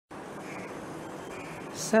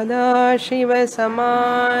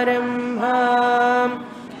सदाशिवसमारम्भां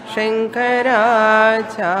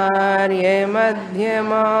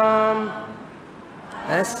शङ्कराचार्यमध्यमाम्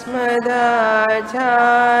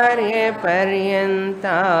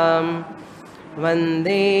अस्मदाचार्यपर्यन्तां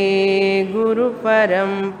वन्दे गुरुपरम्पराम्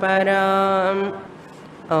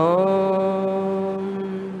ॐ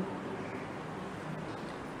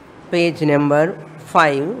page number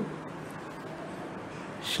 5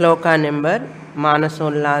 shloka number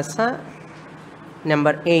मानसोल्लासा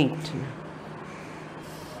number 8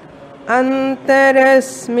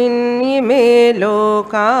 अंतरस्मिन्निमे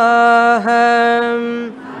लोकाः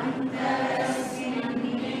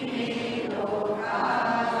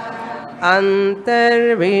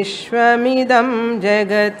अंतर्विश्वमिदं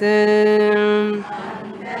जगत्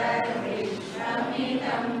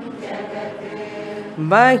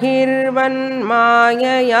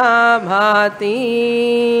बहिर्वन्मायया भाति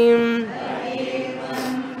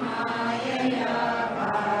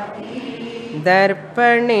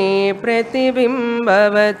दर्पणे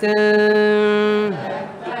प्रतिबिम्बवत्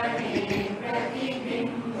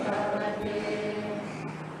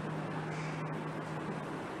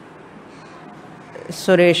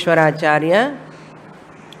Sureshwaracharya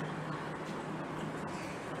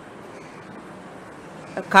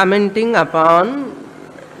commenting upon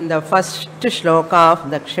the first shloka of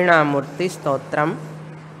Dakshinamurthy Stotram.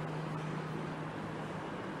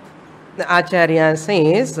 The Acharya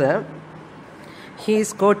says, he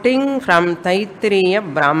is quoting from Taittiriya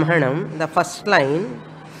Brahmanam, the first line,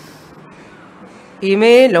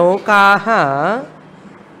 Ime lokaha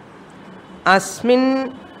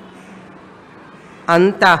asmin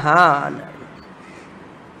antaha,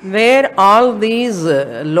 where all these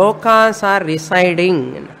lokas are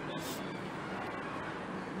residing.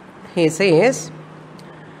 He says,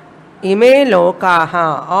 Ime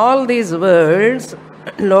lokaha, all these worlds,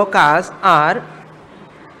 lokas are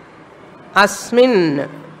asmin.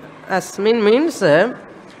 Asmin means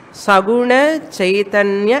Saguna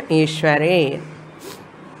Chaitanya Ishware.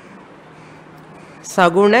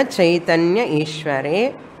 Saguna Chaitanya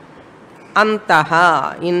Ishware.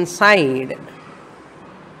 Antaha, inside.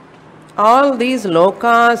 All these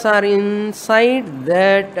lokas are inside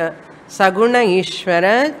that Saguna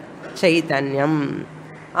Ishwara Chaitanyam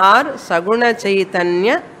or Saguna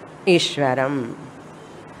Chaitanya Ishwaram.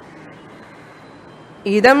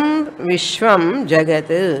 Idam Vishwam Jagat.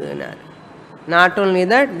 Not only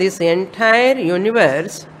that, this entire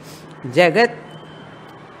universe, Jagat,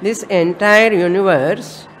 this entire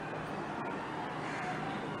universe,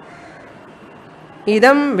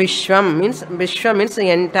 Idam Vishwam means the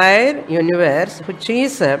entire universe, which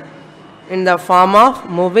is in the form of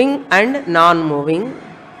moving and non-moving.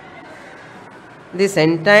 This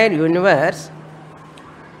entire universe,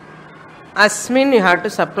 Asmin, you have to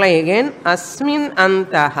supply again, Asmin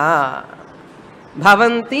Antaha.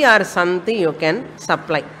 Bhavanti or Santi you can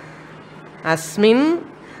supply. Asmin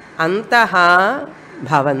Antaha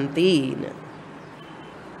Bhavanti.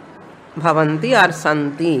 Bhavanti or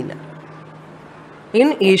Santi.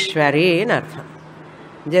 In Ishware Nartha.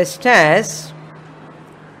 Just as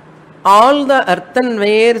all the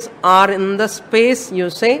earthenwares are in the space, you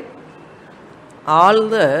say, all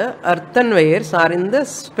the earthenwares are in the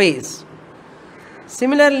space.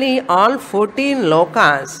 Similarly, all 14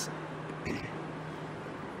 lokas,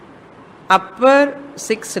 upper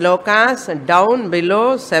 6 lokas, down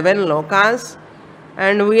below 7 lokas,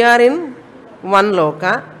 and we are in one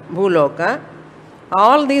loka, Bhuloka.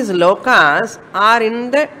 All these lokas are in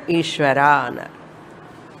the Ishvara.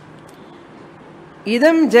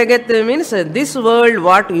 Idam Jagat means this world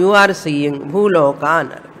what you are seeing,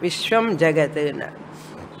 Bhuloka, Vishwam Jagat.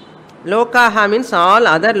 Lokaha means all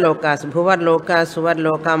other lokas, Bhuvar Loka, Suvar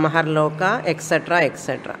Loka, Mahar Loka, etc.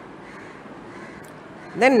 etc.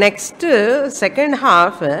 Then next, second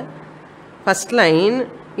half, first line,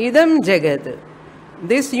 Idam Jagat.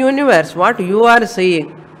 This universe, what you are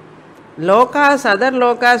seeing. Lokas, other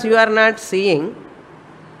lokas you are not seeing,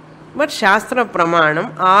 but Shastra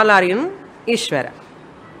Pramanam, all are in Ishvara.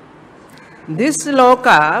 This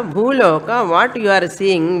loka, Bhuloka, what you are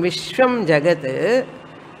seeing, Vishwam Jagat,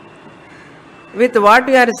 with what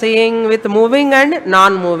you are seeing, with moving and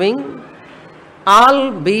non-moving,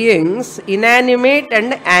 all beings, inanimate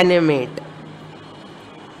and animate,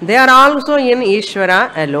 they are also in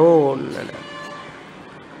Ishvara alone.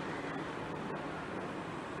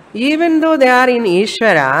 Even though they are in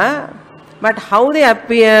Ishvara, but how they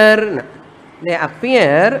appear? They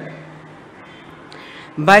appear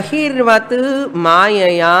Bahirvat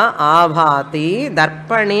Mayaya Abhati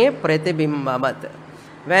Darpane Pratibimbavat.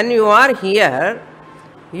 When you are here,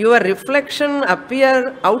 Your reflection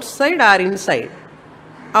appear outside or inside?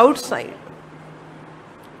 Outside.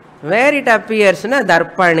 Where it appears? Na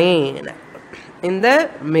darpane. In the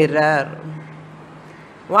mirror.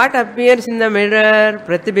 What appears in the mirror?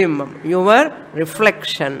 Pratibhimbam. Your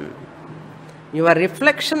reflection. Your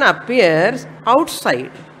reflection appears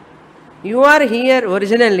outside. You are here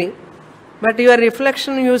originally, but your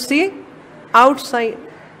reflection you see outside.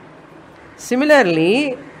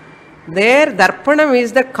 Similarly, there darpanam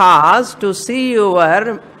is the cause to see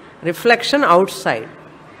your reflection outside.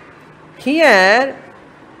 Here,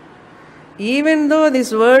 even though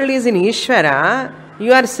this world is in Ishvara,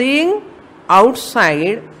 you are seeing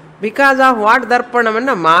outside because of what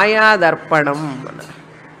darpanam? Maya darpanam.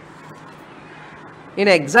 In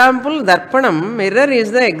example, darpanam, mirror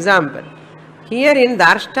is the example. Here in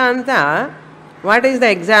Darshtanta, what is the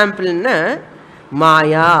example? Na?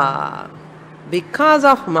 Maya. Because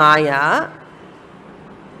of Maya,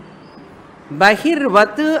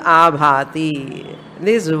 Bahirvat Abhati.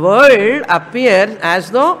 This world appears as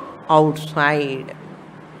though outside.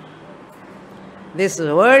 This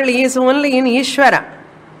world is only in Ishvara,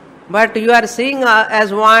 but you are seeing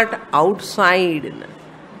as what? Outside.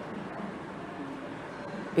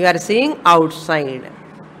 You are seeing outside.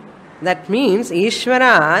 That means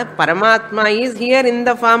Ishvara, Paramatma is here in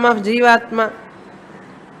the form of Jivatma.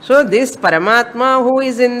 So this Paramatma who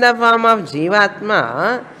is in the form of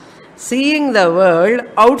Jivatma, seeing the world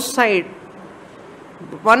outside.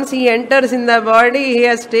 Once he enters in the body, he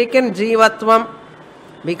has taken Jivatvam.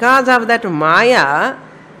 Because of that Maya,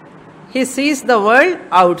 he sees the world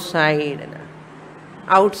outside.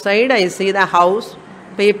 Outside I see the house,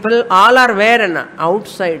 people, all are where?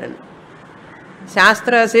 Outside.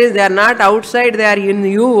 Shastra says they are not outside, they are in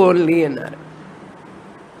you only.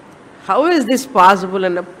 How is this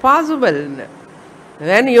possible? Possible.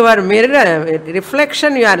 When your mirror,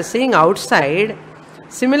 reflection you are seeing outside,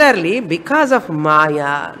 similarly because of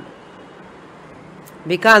Maya.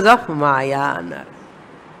 Because of Maya.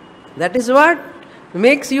 That is what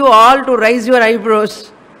makes you all to raise your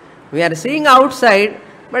eyebrows. We are seeing outside,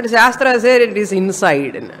 but Shastra says it is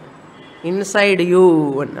inside. Inside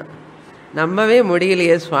you. Nammave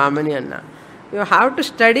mudiliye Swamini Anna. You have to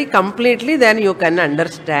study completely, then you can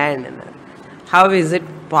understand. How is it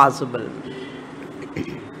possible?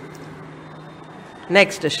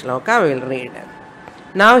 Next shloka we will read.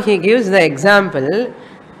 Now he gives the example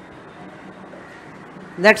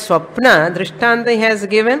that Swapna, Drishtanta he has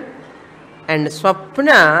given, and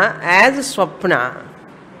Swapna as Swapna,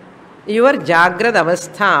 your Jagrad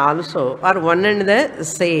Avastha also are one and the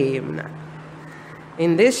same.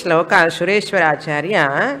 In this shloka, Sureshwara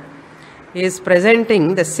Acharya is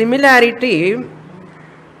presenting the similarity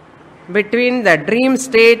between the dream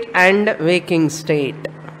state and waking state.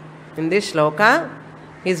 In this shloka,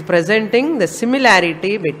 he is presenting the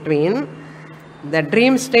similarity between the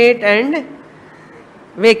dream state and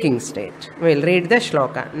waking state. We will read the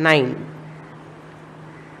shloka 9.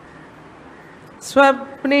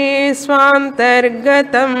 Swapne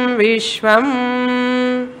swantargatam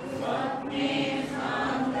vishvam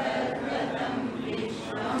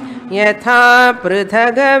यथा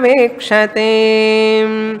पृथगवेक्षते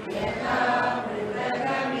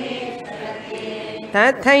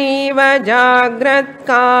तथैव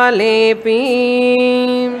जाग्रत्कालेऽपि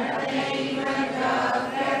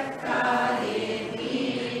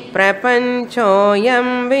प्रपञ्चोऽयं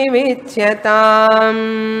विविच्यताम्.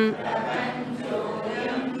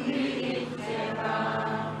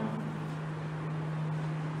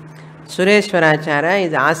 Sureshwaracharya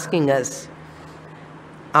is asking us,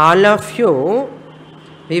 all of you,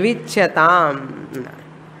 vivicyatam.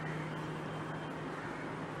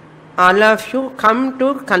 All of you come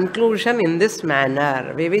to conclusion in this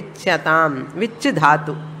manner. Vivicyatam. Which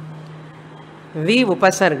dhatu? Vi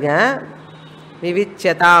upasarga.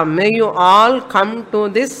 Vivicyatam. May you all come to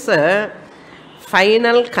this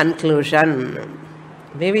final conclusion.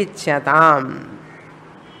 Vivicyatam.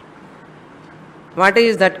 What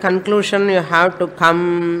is that conclusion you have to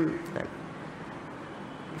come?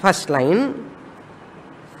 First line,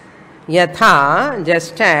 yatha,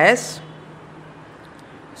 just as,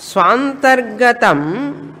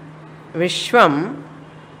 swantargatam vishvam,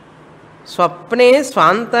 swapne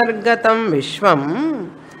swantargatam vishvam,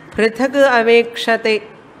 prithag avekshate.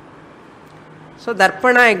 So,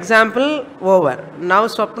 darpana example over. Now,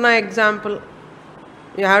 swapna example.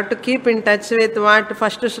 You have to keep in touch with what?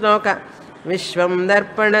 First shloka. Vishvam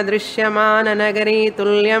darpana drishyamana nagari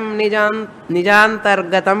tulyam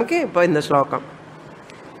nijantargatam ke in the slokam.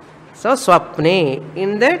 So swapne,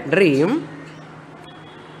 in the dream,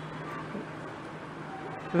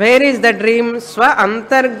 Where is the dream? Swa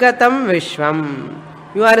antargatam vishvam.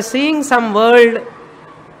 You are seeing some world,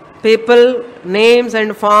 people, names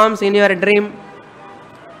and forms in your dream.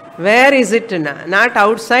 Where is it? Not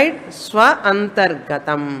outside. Swa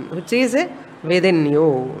antargatam, which is within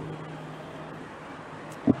you.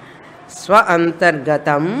 Swa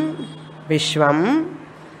antargatam vishvam.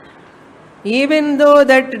 Even though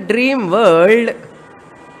that dream world,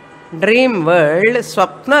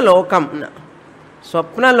 swapna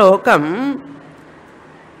lokam,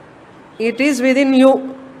 it is within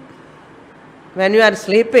you. When you are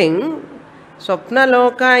sleeping, swapna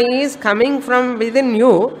loka is coming from within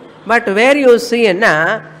you, but where you see,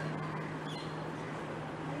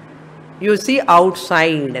 you see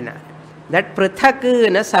outside. That prithak,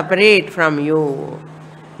 separate from you.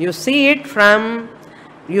 You see it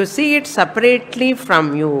separately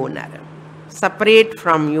from you. Separate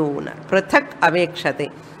from you. Prithak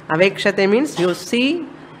avekshate. Avekshate means you see.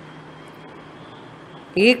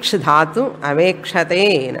 Iksh dhatu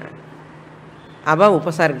avekshate. Ava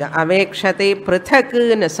upasarga. Avekshate prithak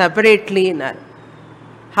separately.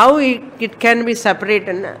 How it can be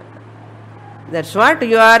separated? That's what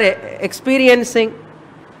you are experiencing.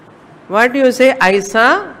 What you say? I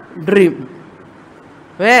saw dream.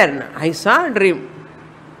 Where? I saw dream.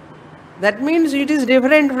 That means it is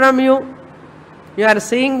different from you. You are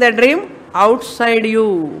seeing the dream outside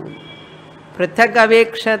you. Prithak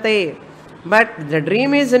avekshate. But the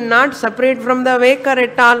dream is not separate from the waker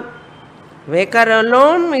at all. Waker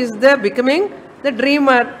alone is becoming the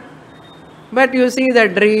dreamer. But you see the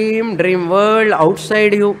dream world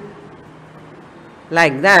outside you.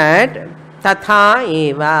 Like that, tatha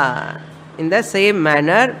eva. In the same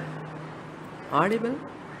manner, audible?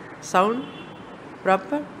 Sound?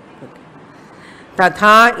 Proper? Okay.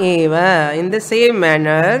 Tatha eva. In the same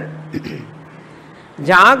manner,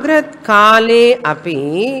 Jagrat kale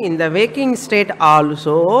api, in the waking state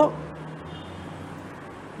also,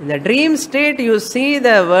 in the dream state you see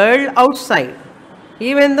the world outside,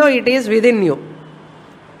 even though it is within you.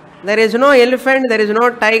 There is no elephant, there is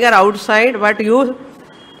no tiger outside, but you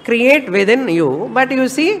create within you, but you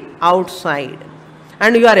see outside.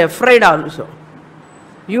 And you are afraid also.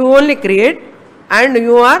 You only create and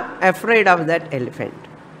you are afraid of that elephant.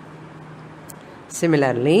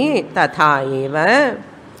 Similarly, tatha eva,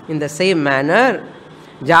 in the same manner,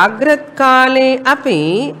 Jagrat kale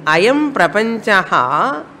api ayam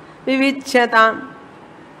prapanchaha vivicchatam.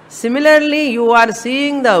 Similarly, you are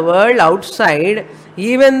seeing the world outside,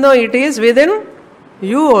 even though it is within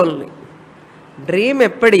you only. Dream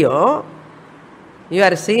eppadiyo, you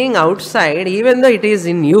are seeing outside, even though it is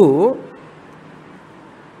in you.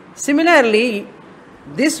 Similarly,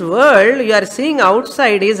 this world you are seeing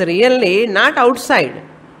outside is really not outside.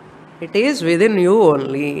 It is within you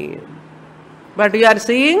only. But you are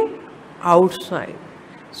seeing outside.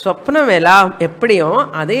 Swapnam ela eppadiyo,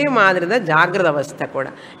 adhe madiri da jagrata avastha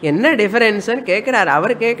kuda. Enna difference nu kekrar,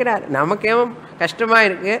 avaru kekrar. Namakkem kashtama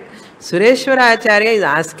irukku. Sureshwara Acharya is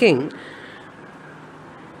asking,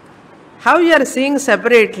 how you are seeing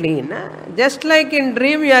separately? Just like in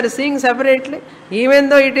dream you are seeing separately, even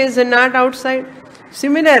though it is not outside.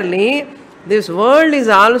 Similarly, this world is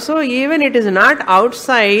also, even it is not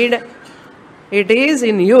outside, it is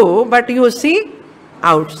in you, but you see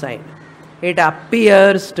outside. It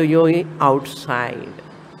appears to you outside.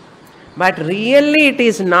 But really it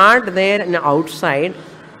is not there outside.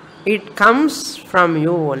 It comes from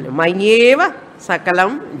you only. Mayeva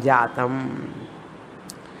sakalam jatam.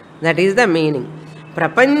 That is the meaning.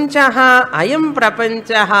 Prapanchaha, ayam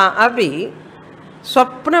prapanchaha api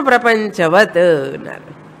swapna prapanchavat.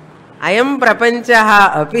 Ayam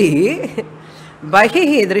prapanchaha api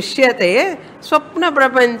bahihi drishyate swapna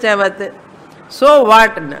prapanchavat. So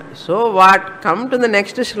what? So what? Come to the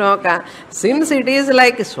next shloka. Since it is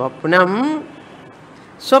like swapnam,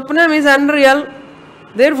 swapnam is unreal.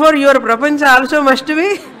 Therefore your prapancha also must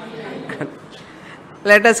be.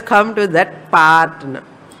 Let us come to that part now.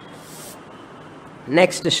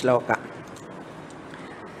 Next shloka.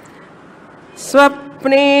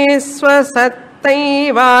 Swapne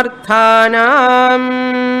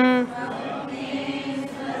swasataivarthanam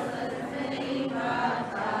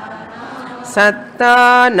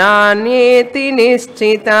satta nanyeti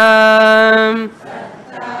nishchitam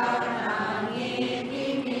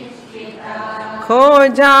kho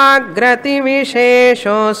jagrati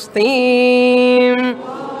visheshosti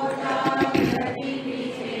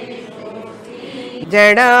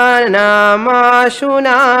Jadanamashu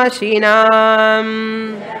nashinam.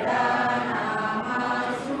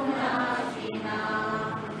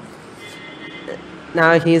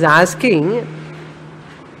 Now he is asking,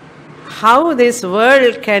 how this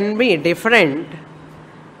world can be different,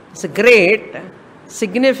 it's great,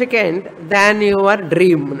 significant than your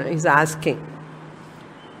dream, he's asking.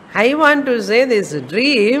 I want to say this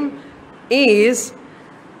dream is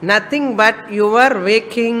nothing but your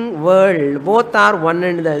waking world. Both are one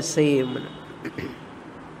and the same.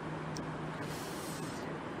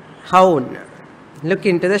 How? Look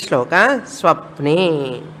into the shloka.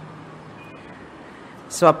 Swapne.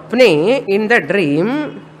 Swapne, in the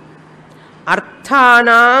dream,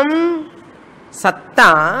 Arthanam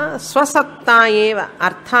Satta, Swasatta eva.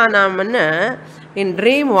 Arthanam, in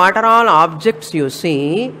dream, what are all objects you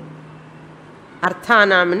see?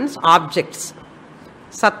 Arthana means objects.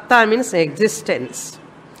 Satta means existence.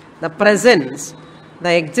 The presence,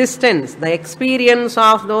 the existence, the experience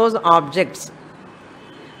of those objects.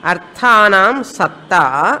 Arthanam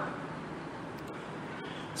Satta.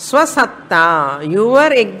 Swasatta,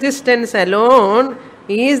 your existence alone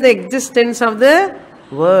is the existence of the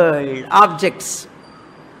world, objects.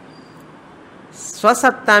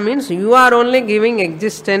 Swasatta means you are only giving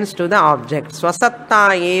existence to the object.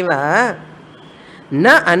 Swasatta eva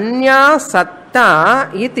na anya satta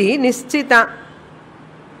iti nischita.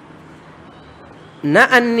 Na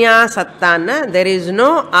anya satta, na, there is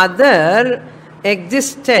no other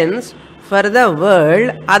existence for the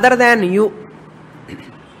world other than you.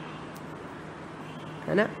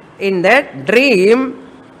 In that dream,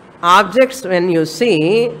 objects, when you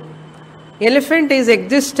see, elephant is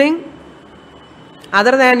existing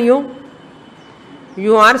other than you.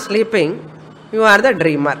 You are sleeping, you are the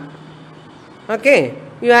dreamer. Okay,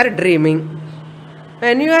 you are dreaming.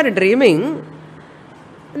 When you are dreaming,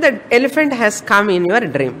 the elephant has come in your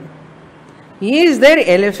dream. Is there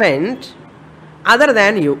elephant other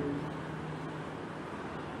than you?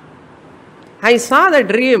 I saw the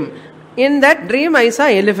dream. In that dream, I saw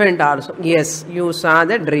elephant also. Yes, you saw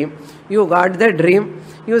the dream. You got the dream.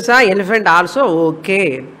 You saw elephant also.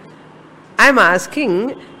 Okay. I am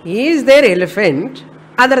asking, is there elephant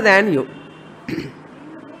other than you?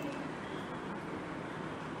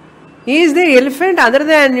 Is there elephant other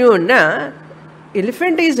than you? No.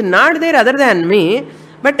 Elephant is not there other than me,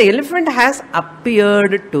 but elephant has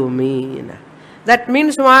appeared to me. That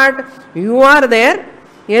means what? You are there.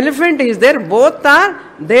 Elephant is there, both are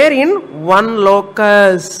there in one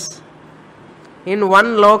locus. In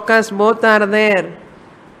one locus, both are there.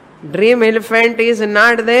 Dream elephant is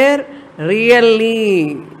not there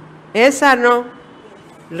really. Yes or no?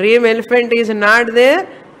 Dream elephant is not there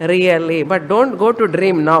really. But don't go to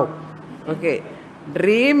dream now. Okay.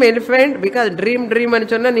 Dream elephant, because dream ani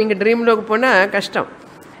sonna neenga dream loku pona kashtam.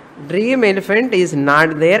 Dream elephant is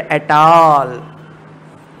not there at all.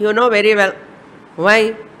 You know very well.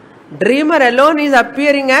 Why? Dreamer alone is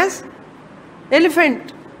appearing as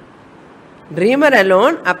elephant. Dreamer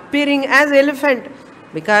alone appearing as elephant,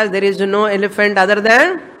 because there is no elephant other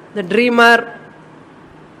than the dreamer.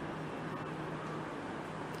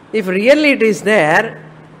 If really it is there,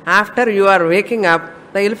 after you are waking up,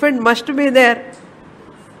 the elephant must be there.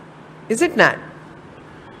 Is it not?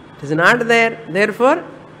 It is not there. Therefore,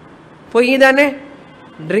 poyidane.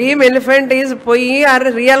 Dream elephant is poyi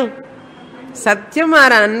or real? Satyam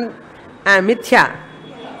or mithya?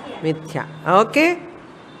 Mithya. Okay?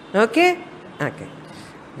 Okay? Okay.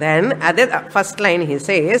 Then, at the first line he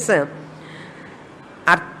says,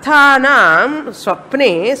 Arthanam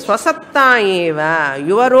swapne swasatta eva.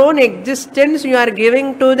 Your own existence you are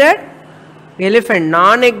giving to that elephant.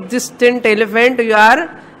 Non-existent elephant you are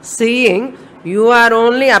seeing. You are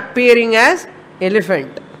only appearing as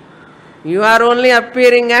elephant. You are only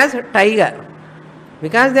appearing as tiger.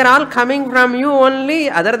 Because they are all coming from you only,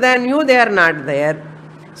 other than you they are not there.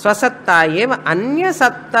 Swasatta eva anya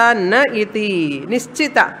satta na iti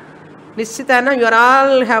nischita. Nischita na, you are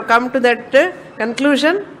all have come to that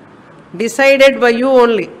conclusion, decided by you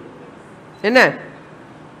only.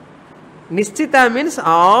 Nischita means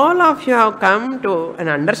all of you have come to an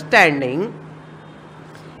understanding.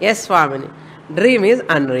 Yes, Swamini, dream is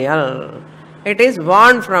unreal. It is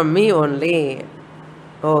born from me only.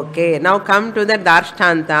 Okay, now come to the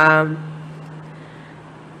Darshtanta.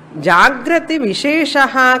 Jagrati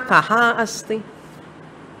Visheshaha Kaha Asti.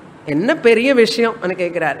 Enna periya vishayam anu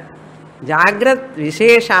kekiraru. Jagrat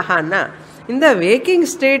Visheshaha na. In the waking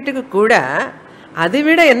state kuda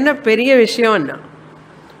adivida enna periya vishayam na.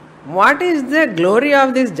 What is the glory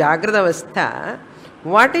of this Jagrata Avastha?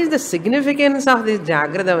 What is the significance of this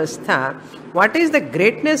Jagrata Avastha? What is the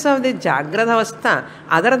greatness of this Jagrata Avastha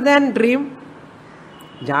other than dream?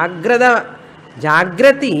 Jagrati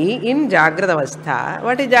in Jagrata Avastha.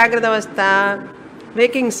 What is Jagrata Avastha?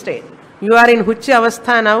 Waking state. You are in which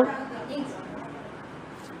Avastha now?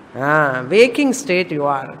 Waking state you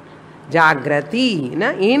are. Jagrati.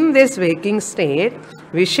 In this waking state,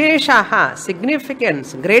 Visheshaha,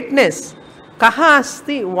 significance, greatness. Kaha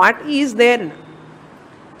asti, what is there?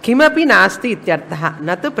 Kimapi nasti ityartha.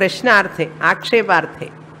 Natu prashnarthe,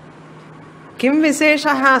 aksheparthe. Kim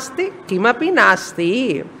Visheshaha asti? Kimapi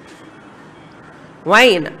nasti.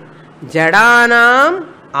 Why? Jadanam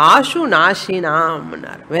ashu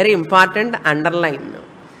nashinam. Very important, underline.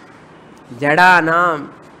 Jadanam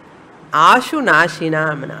ashu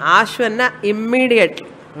nashinam. Ashu immediately,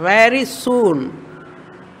 very soon.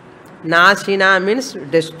 Nashina means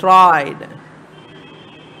destroyed.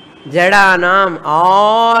 Jadanam,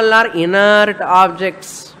 all are inert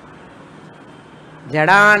objects.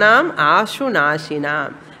 Jadanam ashu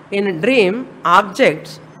nashinam. In dream,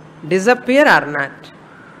 objects disappear or not?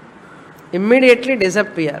 Immediately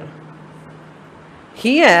disappear.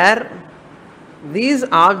 Here, these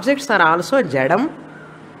objects are also jadam.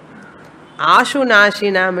 Ashu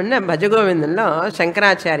nashinam in Bhajagovindalo,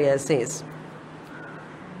 Shankaracharya says,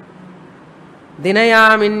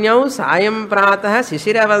 Dinayaminyau sayam pratah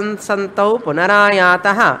shishiravansanto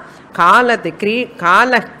punarayataha kala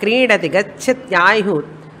kridati gacchatyayhu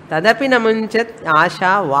tadapi namunchat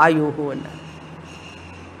asha vayuhu.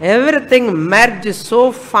 Everything merges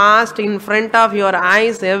so fast in front of your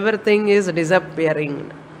eyes, everything is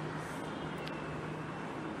disappearing.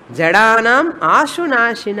 Jadanam ashu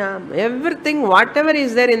nashinam. Everything, whatever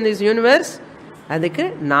is there in this universe,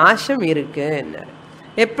 adukku nasham irukku.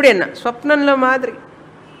 Eppadena swapnanlo madri.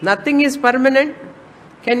 Nothing is permanent.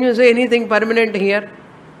 Can you say anything permanent here?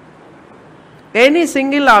 Any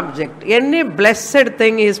single object, any blessed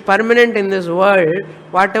thing is permanent in this world.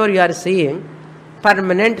 Whatever you are seeing,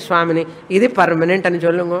 permanent, Swamini. Idi permanent ani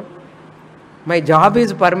sollungo. My job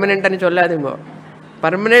is permanent ani solladungo.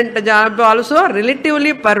 Permanent job also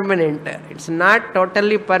relatively permanent. It's not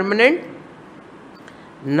totally permanent.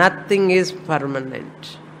 Nothing is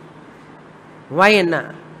permanent. Why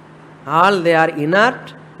na? All they are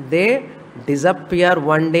inert. They disappear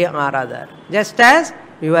one day or other. Just as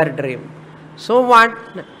your dream. So what?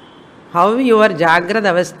 How your Jagrad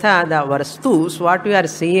Avastha, the Vastus, what you are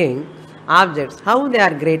seeing, objects, how they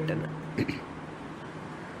are great?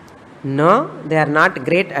 No, they are not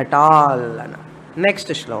great at all. Next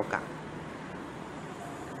shloka.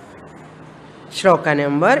 Shloka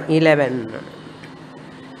number 11.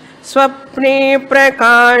 Swapne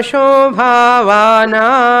prakasho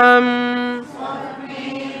bhavanam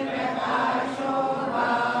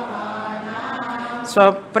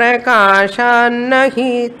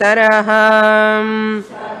swaprakashannahi taraham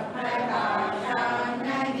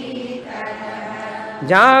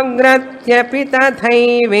jagratyapi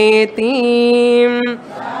tathaivetim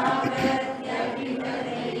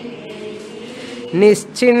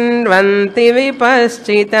nischinvanti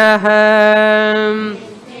vipaschitah.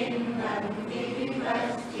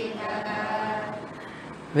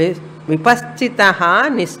 Vipaschitaha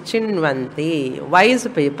nischinvanti. Wise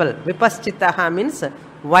people. Vipaschitaha means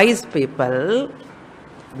wise people.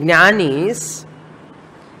 Jnanis.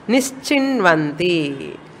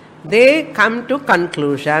 Nischinvanti. They come to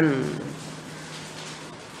conclusion.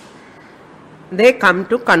 They come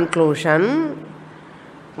to conclusion.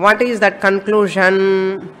 What is that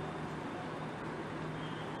conclusion?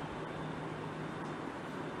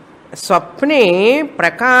 Swapne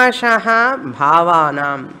prakashaha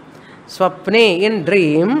bhavanam. Swapne, in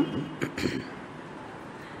dream,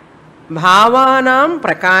 bhavanam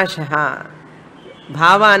prakashaha.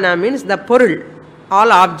 Bhavana means the purul.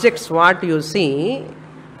 All objects what you see,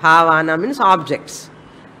 bhavana means objects.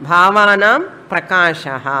 Bhavanam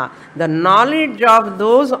prakashaha. The knowledge of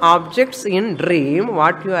those objects in dream,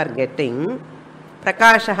 what you are getting,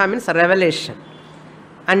 prakashaha means revelation.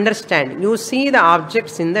 Understand. You see the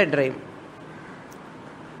objects in the dream.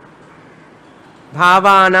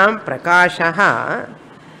 Bhavanam prakashaha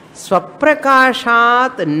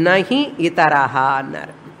swaprakashat nahi itaraha.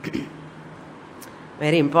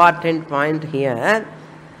 Very important point here.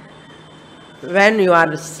 When you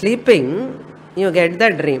are sleeping, you get the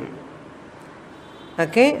dream.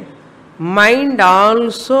 Okay? Mind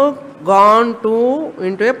also gone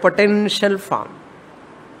into a potential form.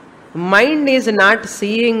 Mind is not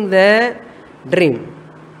seeing the dream.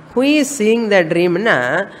 Who is seeing the dream?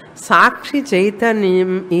 Sakshi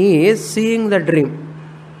Chaitanya is seeing the dream.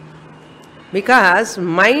 Because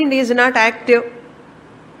mind is not active.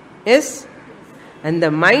 Yes? And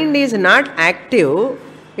the mind is not active.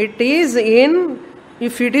 It is in,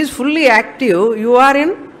 if it is fully active, you are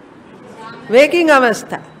in waking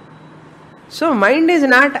avastha. So mind is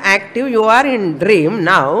not active, you are in dream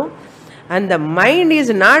now. And the mind is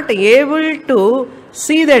not able to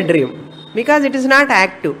see the dream because it is not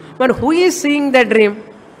active. But who is seeing the dream?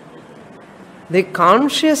 The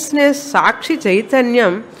consciousness, Sakshi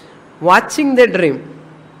Chaitanyam, watching the dream.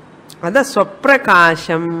 Ada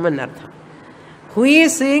Swaprakasham anartha. Who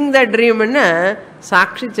is seeing the dream?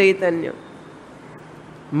 Sakshi Chaitanyam.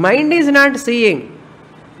 Mind is not seeing.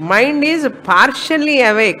 Mind is partially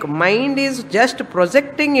awake. Mind is just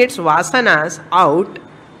projecting its vasanas out.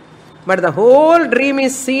 But the whole dream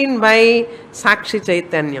is seen by Sakshi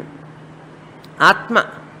Chaitanyam. Atma.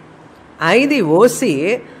 I, the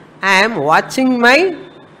OC, I am watching my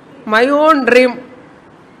own dream.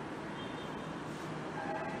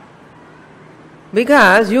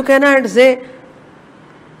 Because you cannot say,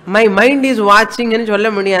 my mind is watching and solla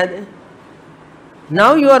mudiyadu.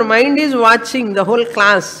 Now your mind is watching the whole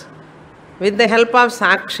class with the help of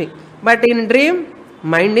Sakshi. But in dream,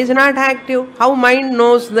 mind is not active. How mind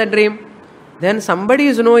knows the dream? Then somebody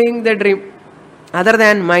is knowing the dream other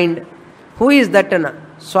than mind. Who is that?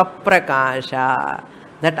 Swaprakasha.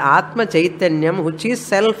 That Atma Chaitanyam which is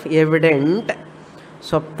self-evident.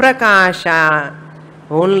 Swaprakasha.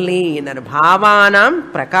 Only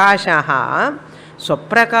Bhavanam Prakashaha.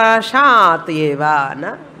 Swaprakashat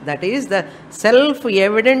eva. That is the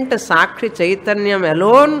self-evident Sakshi Chaitanyam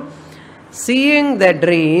alone seeing the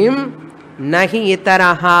dream. Nahi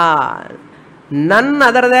itaraha. None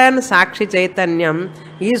other than Sakshi Chaitanyam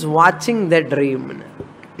is watching the dream.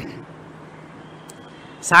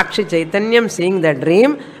 Sakshi Chaitanyam seeing the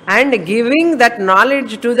dream and giving that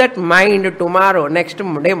knowledge to that mind tomorrow, next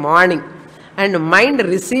day morning. And mind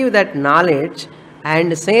receive that knowledge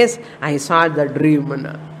and says, I saw the dream.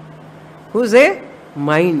 Who say?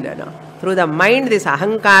 Mind. Through the mind this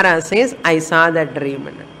ahankara says, I saw the dream.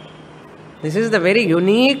 This is the very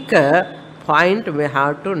unique point we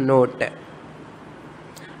have to note.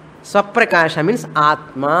 Swaprakasha means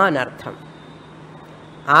Atma anartham.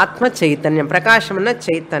 Atma Chaitanyam. Prakasham na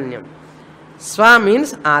Chaitanyam. Swa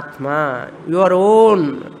means Atma. Your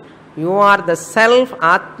own. You are the self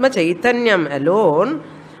Atma Chaitanyam alone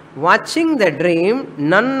watching the dream.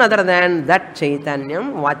 None other than that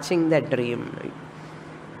Chaitanyam watching the dream.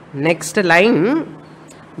 Next line.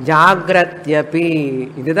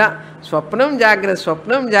 Jagratyapi. Idida Swapnam Jagrat.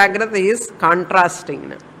 Swapnam Jagrat is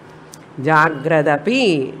contrasting.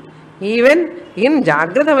 Jagradapi. Even in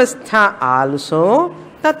Jagratavastha also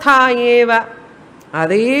tatha eva.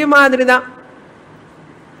 Ade madrida.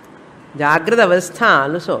 Jagratavastha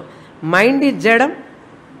also. Mind is jadam.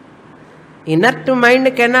 Inert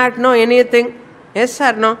mind cannot know anything. Yes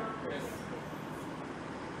or no?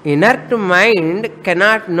 Inert mind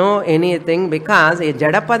cannot know anything because a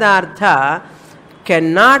jada padartha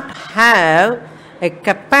cannot have a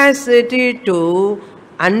capacity to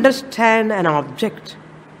understand an object.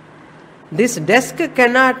 This desk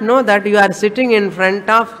cannot know that you are sitting in front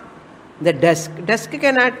of the desk. Desk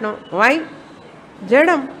cannot know. Why?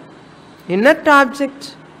 Jadam. Inert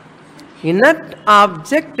object. Inert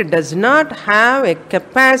object does not have a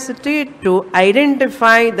capacity to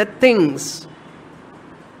identify the things.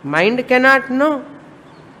 Mind cannot know.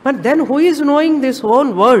 But then who is knowing this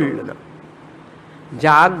whole world?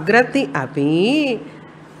 Jagrati api.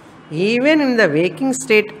 Even in the waking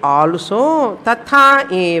state also, tatha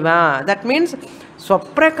eva. That means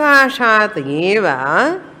swaprakashat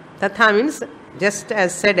eva. Tatha means just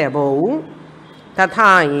as said above.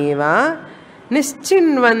 Tatha eva.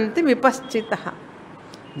 Nischinvanti vipaschitaha.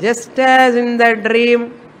 Just as in the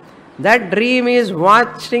dream, that dream is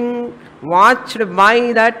watched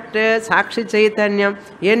by that Sakshi Chaitanyam.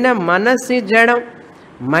 Yenna manasi jadam.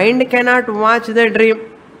 Mind cannot watch the dream.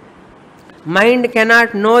 Mind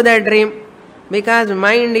cannot know the dream because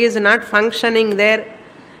mind is not functioning there.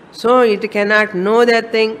 So it cannot know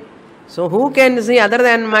that thing. So who can see other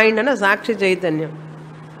than mind? Sakshi Chaitanya.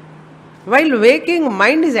 While waking,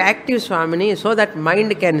 mind is active, Swamini, so that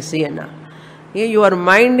mind can see. Your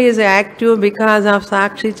mind is active because of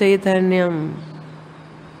Sakshi Chaitanyam.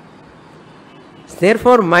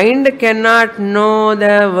 Therefore, mind cannot know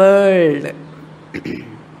the world.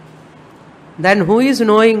 Then who is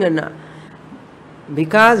knowing?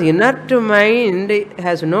 Because inert mind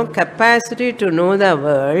has no capacity to know the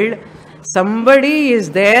world. Somebody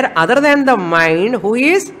is there other than the mind who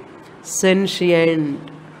is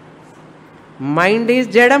sentient. Mind is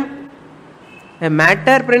jadam, a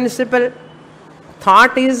matter principle.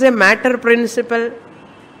 Thought is a matter principle.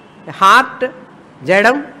 Heart,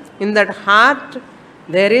 jadam. In that heart,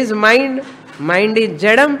 there is mind. Mind is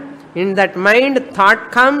jadam. In that mind,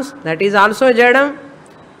 thought comes. That is also jadam.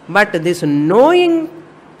 But this knowing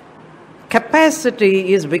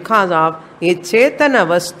capacity is because of a Chetana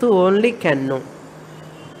Vastu only can know.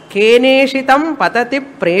 Keneshitam patati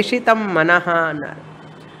preshitam manaha.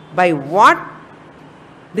 By what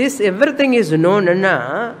this everything is known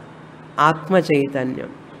na Atma Chaitanya.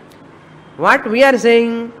 What we are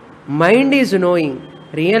saying, mind is knowing.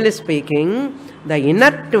 Really speaking, the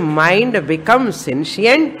inert mind becomes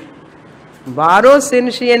sentient, borrows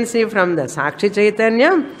sentiency from the Sakshi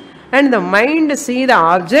Chaitanya, and the mind see the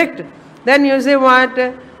object. Then you say what?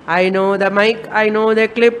 I know the mic, I know the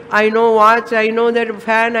clip, I know watch, I know the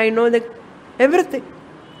fan, I know the everything.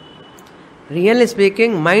 Really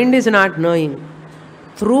speaking, mind is not knowing.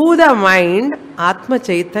 Through the mind, Atma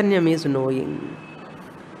Chaitanyam is knowing.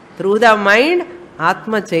 Through the mind,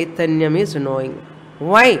 Atma Chaitanyam is knowing.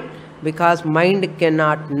 Why? Because mind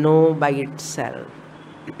cannot know by itself.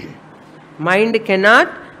 Mind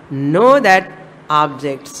cannot know that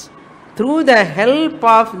objects. Through the help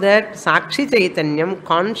of that Sakshi Chaitanyam,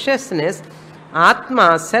 consciousness,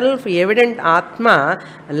 Atma, self-evident Atma,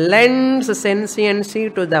 lends sentiency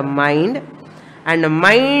to the mind, and the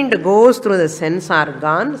mind goes through the sense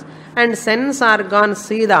organs, and sense organs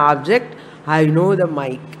see the object. I know the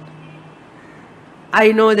mic.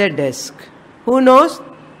 I know the desk. Who knows?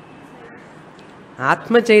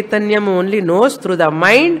 Atma Chaitanyam only knows through the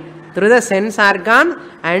mind, through the sense organ,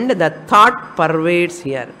 and the thought pervades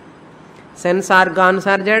here. Sense organs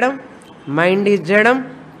are Jadam, mind is Jadam,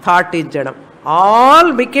 thought is Jadam.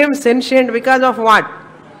 All became sentient because of what?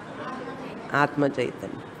 Atma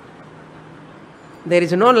Chaitanya. There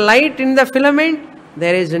is no light in the filament.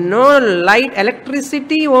 There is no light.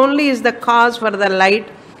 Electricity only is the cause for the light.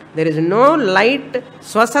 There is no light.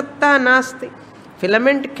 Swasatta nasti.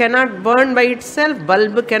 Filament cannot burn by itself.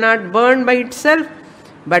 Bulb cannot burn by itself.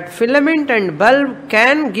 But filament and bulb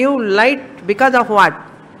can give light because of what?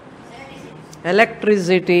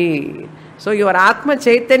 Electricity. So your Atma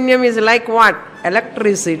Chaitanyam is like what?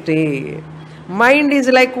 Electricity. Mind is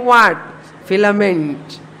like what?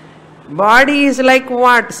 Filament. Body is like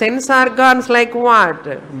what? Sense organs like what?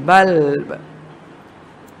 Bulb.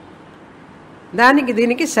 Daniki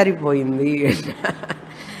diniki saripoyindi.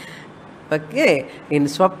 Okay. In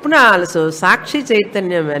Swapna also, Sakshi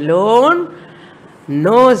Chaitanyam alone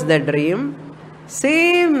knows the dream.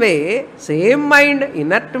 Same way, same mind,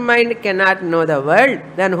 inert mind cannot know the world.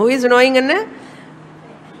 Then who is knowing?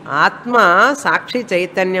 Atma, Sakshi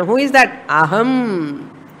Chaitanya. Who is that? Aham.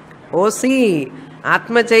 O.C.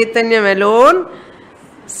 Atma Chaitanyam alone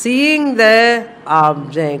seeing the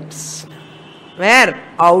objects. Where?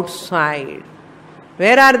 Outside.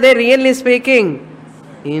 Where are they really speaking?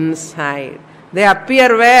 Inside. They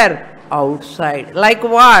appear where? Outside. Like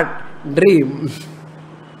what? Dream.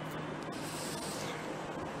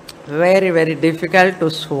 Very, very difficult to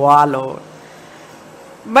swallow.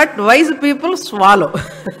 But wise people swallow.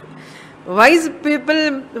 Wise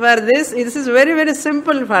people, for this is very, very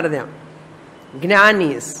simple for them.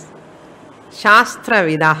 Jnanis, Shastra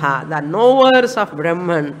Vidaha, the knowers of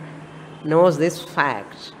Brahman, knows this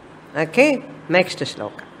fact. Okay? Next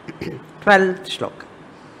shloka. 12th shloka.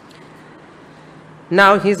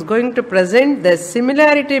 Now he is going to present the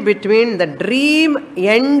similarity between the dream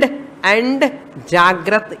end and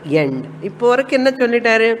Jagrat end. இப்போ வரைக்கும் என்ன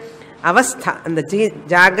சொல்லிட்டாரு? அவஸ்தா, அந்த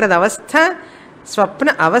ஜாகிரத அவஸ்தா ஸ்வப்ன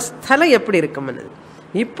அவஸ்தால எப்படி இருக்கும்னு.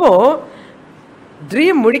 இப்போ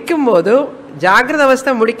dream முடிக்கும் போது ஜாகிரத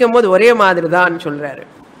அவஸ்தா முடிக்கும் போது ஒரே மாதிரி தான் சொல்றாரு.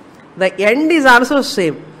 The end is also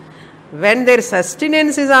same. When their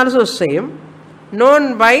sustenance is also same, known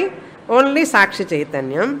by only Sakshi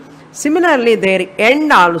Chaitanyam. Similarly, their end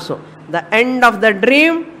also, the end of the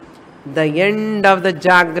dream, the end of the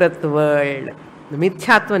Jagrat world, the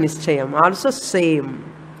Mithyatva Nischayam, also same.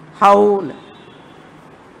 How?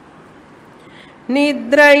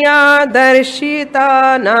 Nidraya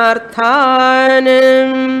darshitanarthan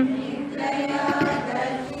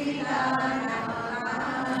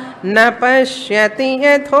na pashyati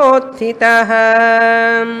yathothitah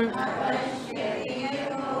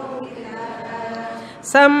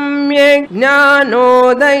samyak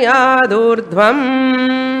jnanodayadurdhvam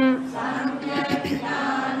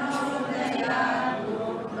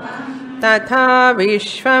tatha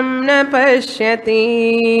vishvam na pashyati.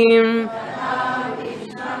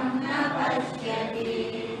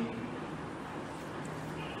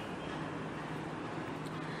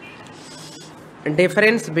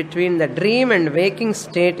 Difference between the dream and waking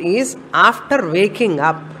state is after waking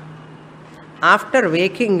up. After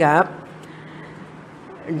waking up,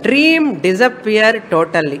 dream disappear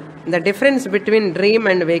totally. The difference between dream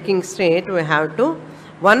and waking state, we have to,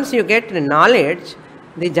 once you get knowledge,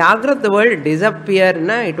 the Jagrat world disappear,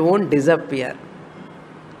 it won't disappear.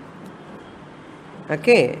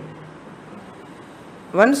 Okay.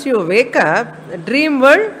 Once you wake up, the dream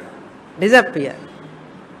world disappear.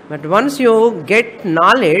 But once you get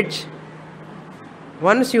knowledge,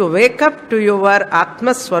 once you wake up to your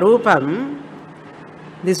Atma Swarupam,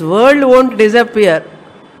 this world won't disappear.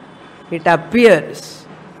 It appears.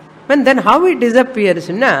 And then how it disappears?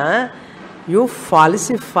 You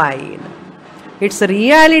falsify. Its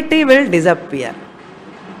reality will disappear.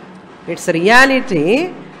 Its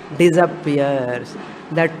reality disappears.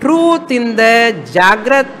 The truth in the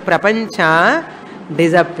Jagrat Prapancha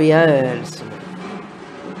disappears.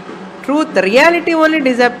 Truth, reality only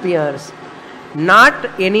disappears, not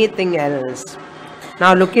anything else.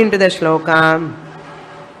 Now look into the shloka.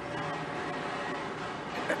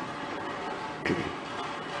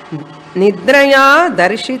 Nidraya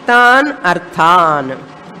darshitan arthan.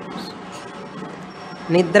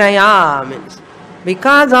 Nidraya means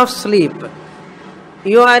because of sleep.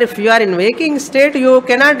 If you are in waking state, you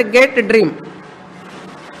cannot get a dream.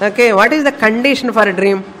 Okay, what is the condition for a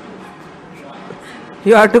dream?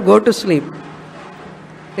 You have to go to sleep.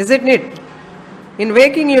 Isn't it? In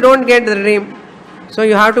waking you don't get the dream. So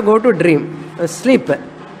you have to go to dream. Sleep.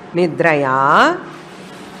 Nidraya.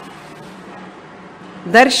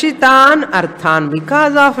 Darshitan arthan.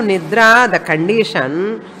 Because of nidra, the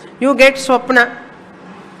condition, you get swapna.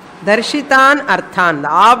 Darshitan arthan. The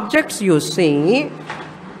objects you see.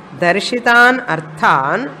 Darshitan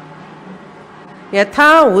arthan.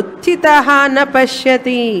 Yatha uttitaha na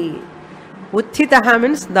pashyati. Uttitaha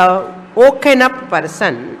means the woken up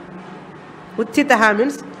person. Uttitaha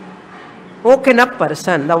means woken up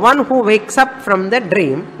person. The one who wakes up from the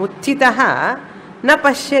dream. Uttitaha na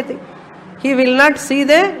pashyati. He will not see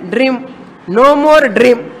the dream. No more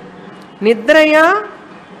dream. Nidraya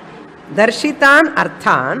darshitan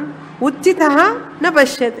arthan uttitaha na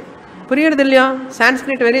pashyati. Puriyadilya.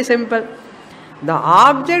 Sanskrit very simple. The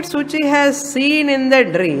objects which he has seen in the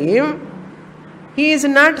dream, he is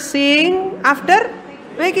not seeing after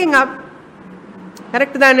waking up.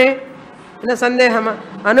 Correct dane? Na sandehama.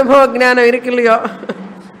 Anubhava jnana irikilyo.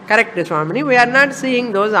 Correct, Swamini. We are not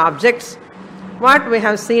seeing those objects what we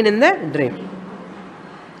have seen in the dream.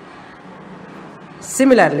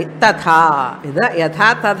 Similarly, tatha.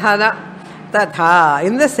 Yatha tatha. Tatha.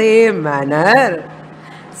 In the same manner,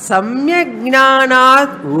 samyak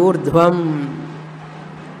jnanat urdhvam.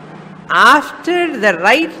 After the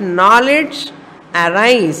right knowledge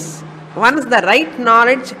arise, once the right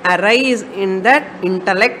knowledge arise in that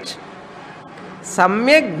intellect,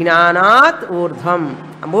 samyak jnanat urdhvam.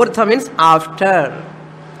 Urdhva means after.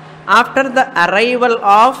 After the arrival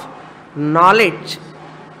of knowledge,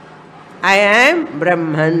 I am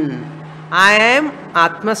Brahman, I am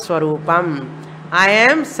Atma Swarupam, I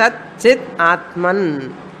am Sat Chit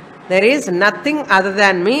Atman. There is nothing other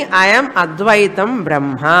than me. I am Advaitam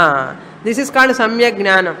Brahma. This is called Samyak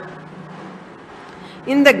Jnanam.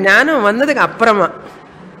 In the Jnanam, vandadhukku Aprama,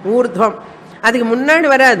 Urdhvam. Adhukku munnadi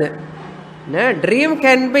varadhu. Dream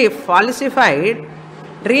can be falsified.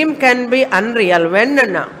 Dream can be unreal. When?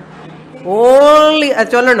 Only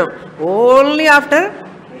after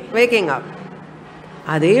waking up.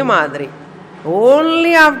 Adhe madri.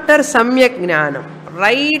 Only after Samyak Jnanam.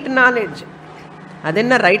 Right knowledge.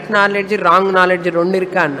 Adenna right knowledge, wrong knowledge rendu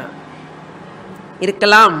irukana.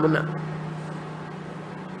 Irkalam.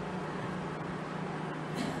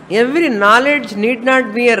 Every knowledge need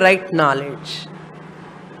not be a right knowledge.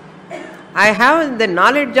 I have the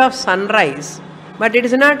knowledge of sunrise, but it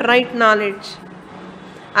is not right knowledge.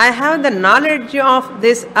 I have the knowledge of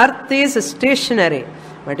this earth is stationary,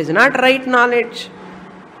 but it is not right knowledge.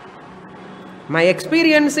 My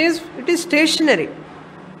experience is it is stationary.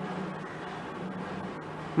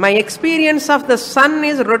 My experience of the sun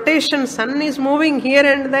is rotation. Sun is moving here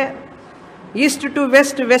and there. East to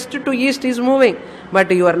west, west to east is moving. But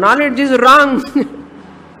your knowledge is wrong.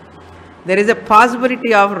 There is a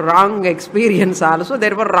possibility of wrong experience also.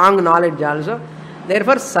 Therefore, wrong knowledge also.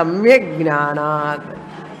 Therefore, samyak jnanat.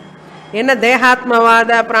 Enna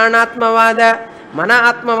dehatmavada, pranatmavada,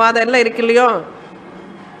 mana atmavada ella irukilliyo.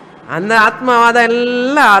 And atmavada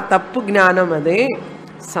ella tappu jnanam ade.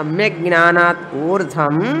 Samyak jnanat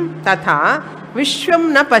urdham tatha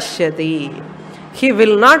vishwam na pashyati. He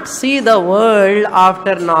will not see the world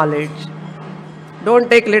after knowledge. Don't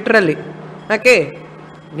take literally. Okay.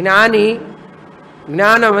 Jnani,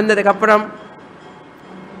 jnana vandadhukku appuram,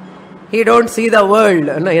 he don't see the world.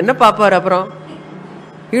 Enna paapar appuram?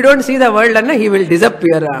 He don't see the world and he will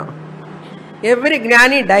disappear. Every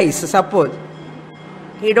jnani dies, suppose.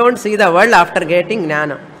 He don't see the world after getting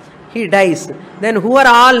jnana. He dies. Then who are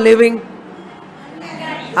all living?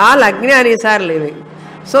 All ajnanis are living.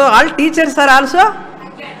 So all teachers are also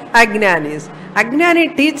ajnanis.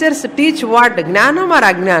 Ajnani teachers teach what? Jnanam or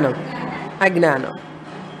ajnanam? Ajnana.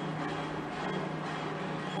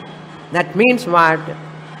 That means what?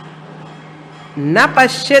 Na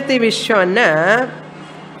pashyati vishwana.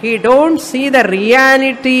 He don't see the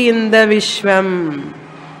reality in the Vishwam.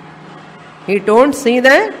 He don't see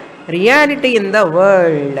the reality in the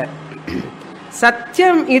world.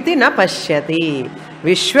 Satyam iti na pashyati.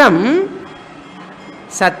 Vishwam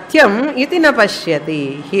Satyam iti na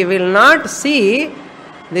pashyati. He will not see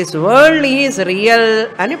this world is real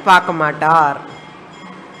ani paakamatar.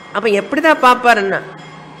 Appa eppadi paaparna?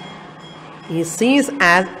 He sees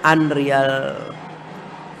as unreal.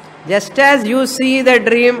 Just as you see the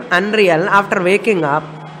dream unreal after waking up,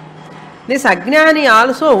 this Ajnani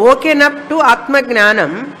also woken up to Atma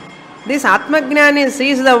Jnanam. This Atma Jnani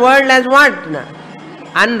sees the world as what?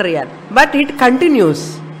 Unreal. But it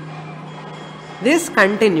continues. This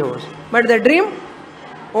continues. But the dream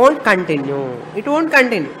won't continue. It won't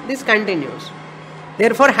continue. This continues.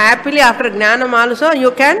 Therefore, happily after Jnanam also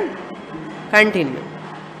you can continue.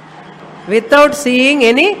 Without seeing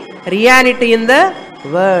any reality in the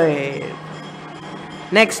world.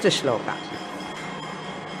 Next shloka.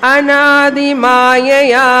 Anadi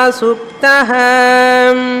mayaya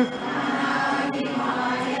suptaham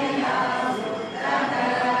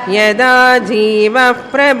yada jiva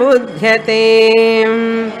prabudhyate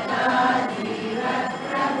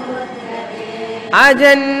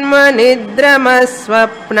ajanma nidrama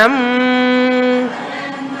swapnam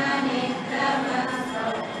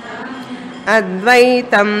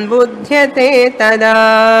Advaitam buddhyate tada.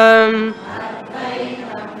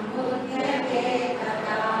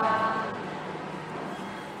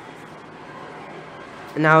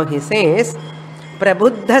 Now he says,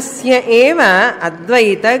 Prabuddhasya eva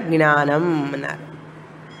advaita jnanam.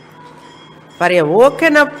 For a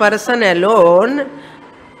woken up person alone,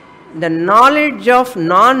 the knowledge of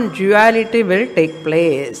non-duality will take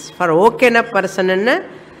place. For woken up person,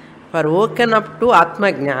 for woken up to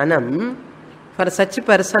Atma Jnanam, for such a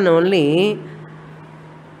person only,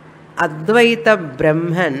 Advaita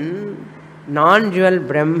Brahman, non-dual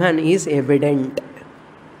Brahman is evident.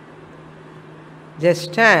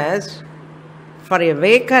 Just as for a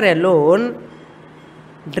waker alone,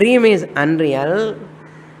 dream is unreal.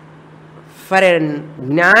 For a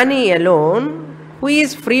Jnani alone, who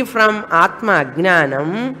is free from Atma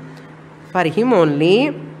Jnanam, for him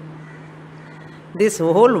only, this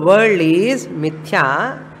whole world is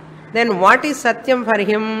mithya. Then what is Satyam for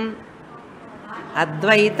him?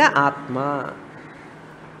 Advaita Atma.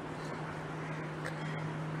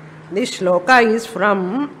 This shloka is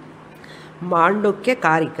from Mandukya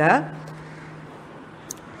Karika.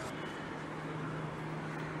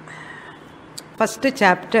 First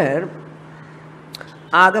chapter,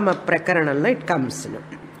 Agama Prakaranalla it comes.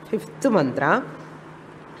 Fifth mantra.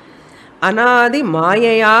 Anadi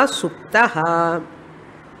mayaya suptaha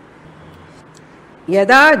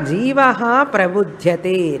yada jivaha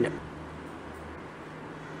prabudhyate.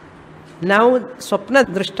 Now Swapna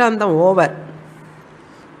Drishtantam over.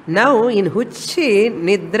 Now in which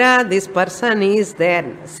nidra this person is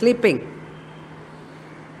there, sleeping.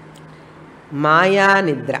 Maya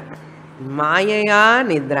nidra. Mayaya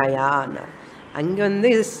nidraya. And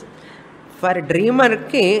this for dreamer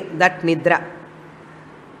ke that nidra.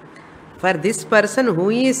 For this person who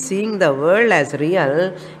is seeing the world as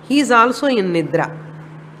real, he is also in nidra.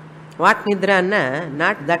 What nidra na?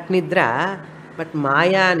 Not that nidra, but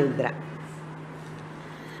Maya nidra.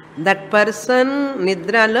 That person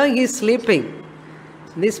nidra lo is sleeping.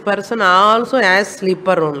 This person also as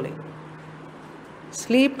sleeper only.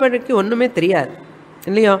 Sleeper ki onnume theriyadu.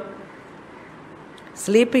 Illaya?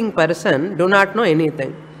 Sleeping person do not know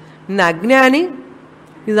anything. In the Ajnani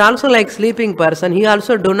is also like sleeping person. He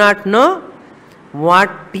also do not know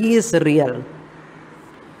what is real.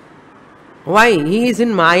 Why? He is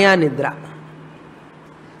in Maya Nidra.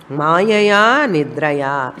 Mayaya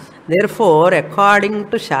Nidraya. Therefore, according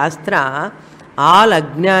to Shastra, all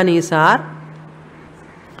Ajnanis are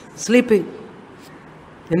sleeping.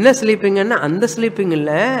 Enna sleeping enna and sleeping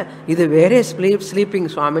illa. Idu vere sleeping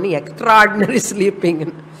Swamini, extraordinary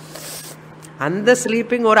sleeping. And the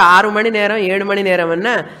sleeping or 6 mani neram 7 mani neram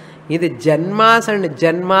enna. Idu janmas and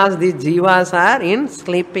janmas, the jivas are in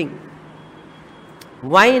sleeping.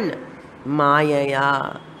 Why?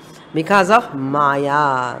 Mayaya. Because of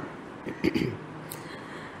Maya.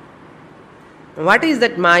 What is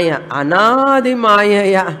that Maya? Anadi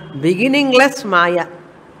Mayaya. Beginningless Maya.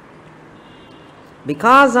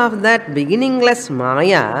 Because of that beginningless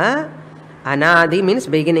Maya, Anadi means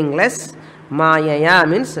beginningless, Mayaya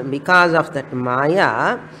means because of that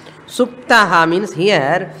Maya, Suptaha means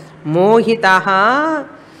here, Mohitaha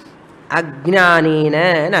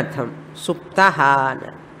Ajnanena Natham. suptaha.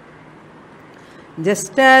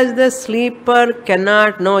 Just as the sleeper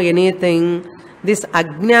cannot know anything, this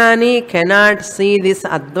Ajnani cannot see this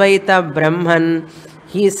Advaita Brahman.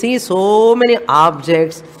 He sees so many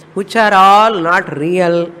objects which are all not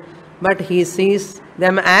real, but he sees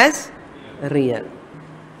them as real.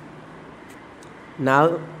 Now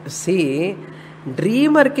see,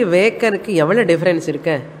 dreamer ki waker ki evvala difference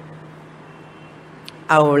irukku?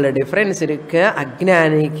 Avvala difference irukku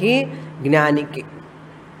Ajnani ki Jnani ki.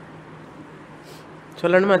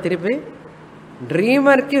 சொல்லணுமா திருப்பி?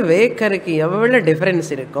 ட்ரீமருக்கு வேக்கருக்கு எவ்வளோ difference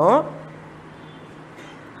இருக்கும்,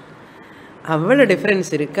 அவ்வளோ difference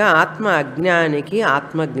இருக்கு ஆத்ம அஜ்ஞானிக்கு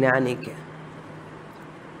ஆத்ம ஜ்ஞானிக்கு.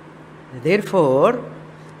 Therefore,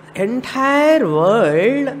 entire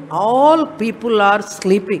world, all people are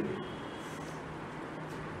sleeping.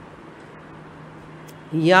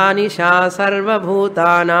 यानिशा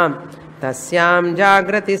सर्वभूतानां तस्यां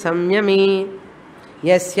जागृति संयमी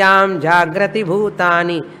यस्यां जागृति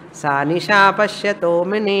भूतानि सा निशा पश्यतो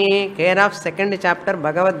मुने. Care of 2nd chapter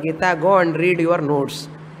Bhagavad Gita. Go and read your notes.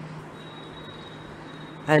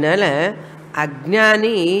 அதனால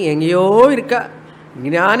அஜ்ஞானி எங்கேயோ இருக்கா,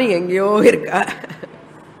 ஞானி எங்கேயோ இருக்கா.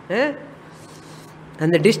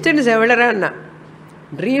 அந்த டிஸ்டன்ஸ் எவ்வளோனா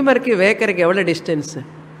ட்ரீமருக்கு வேக்கருக்கு எவ்வளோ டிஸ்டன்ஸ்?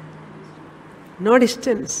 No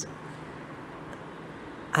distance.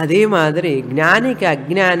 அதே மாதிரி ஞானிக்கு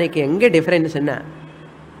அஜ்ஞானிக்கு எங்கே டிஃப்ரென்ஸ்னா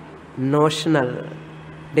நோஷனல்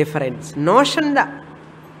டிஃபரென்ஸ். நோஷன் தான்.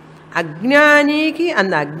 அஜ்ஞானிக்கு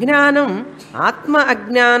அந்த அஜ்ஞானம் ஆத்ம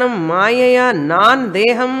அஜ்ஞானம் மாயையா நான்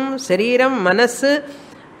தேகம் சரீரம் மனசு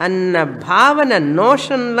அன்ன பாவனை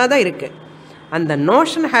நோஷனில் தான் இருக்கு. அந்த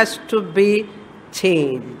notion has to be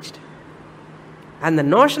changed. அந்த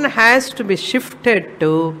notion has to be shifted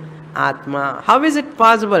to ஆத்மா. How is it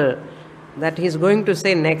possible? That he is going to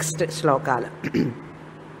say next slokala.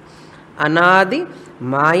 Anadi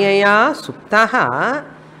mayaya suptaha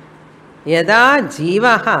yada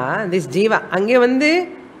jivaha. This jiva ange vande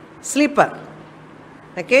sleeper.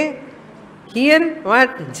 Okay, here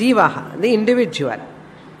what? Jivaha, the individual.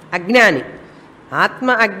 Ajnani,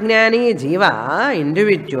 atma ajnani jiva,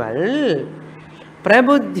 individual.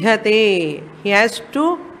 Prabudhyate, he has to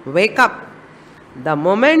wake up. The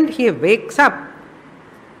moment he wakes up,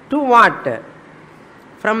 to what?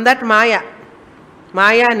 From that maya.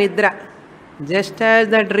 Maya nidra. Just as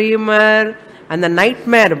the dreamer and the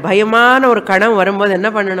nightmare, பயமான ஒரு கணம் வரும்போது என்ன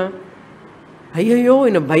பண்ணணும்? ஐயோ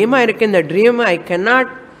இன்னும் பயமா இருக்கு இந்த ட்ரீம், ஐ cannot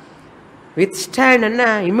withstand. என்ன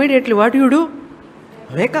immediately what you do?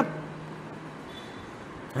 Wake up.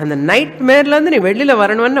 அந்த நைட்மேர்லேருந்து நீ வெளியில்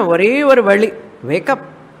வரணும்னு ஒரே ஒரு வழி, wake up.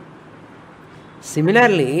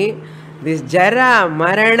 Similarly, this jara,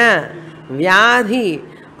 marana, vyadhi,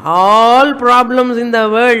 all problems in the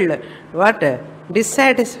world, what?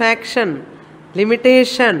 Dissatisfaction,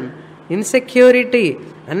 limitation, insecurity,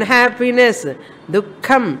 unhappiness,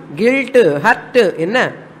 dukkam, guilt, hurt, என்ன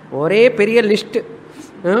ஒரே பெரிய லிஸ்ட்.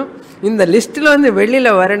 இந்த லிஸ்ட்டில் வந்து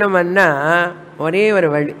வெளியில் வரணும்னா ஒரே ஒரு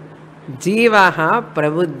வழி, ஜீவஹா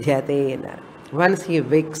பிரபுத்தியதே. Once he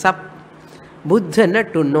wakes up, buddhana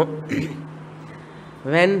to know.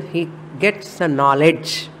 When he gets the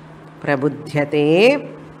knowledge, prabudhyate,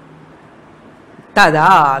 tada,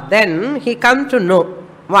 then he comes to know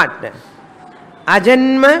what?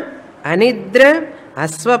 Ajanma, anidra,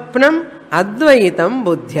 aswapnam, advaitam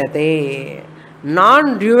buddhyate.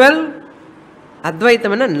 Non-dual,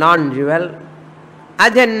 advaitam is non-dual.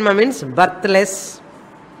 Ajanma means birthless,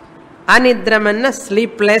 anidra means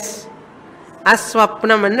sleepless,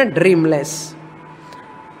 aswapnam means dreamless.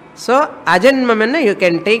 So ajanma means you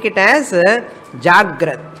can take it as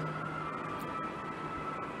jagrat.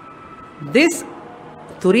 This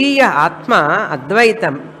Turiya Atma,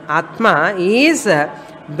 Advaitam Atma, is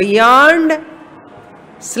beyond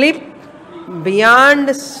sleep, beyond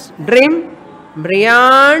dream,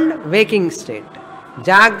 beyond waking state.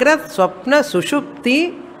 Jagrat, Swapna, Sushupti,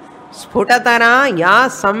 Sputatara, Ya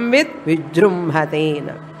Samvit,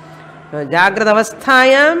 Vijrumbhatena. Jagrat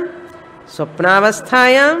Avasthayam, Swapna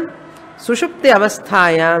Avasthayam, Sushupti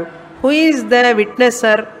Avasthayam. Who is the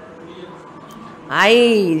witnesser? I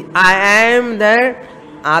am the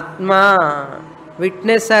Atma,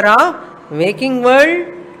 witnesser of waking world,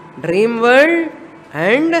 dream world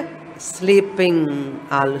and sleeping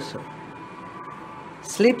also.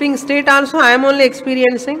 Sleeping state also I am only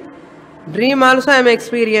experiencing, dream also I am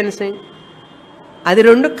experiencing. Adi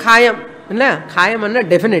rendu khayam, illa khayam anna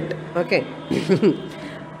definite. Okay.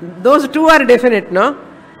 Those two are definite, no?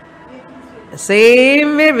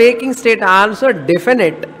 Same way waking state also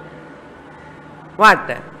definite.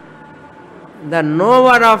 What? The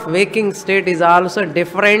knower of waking state is also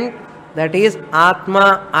different That is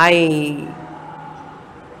Atma, I.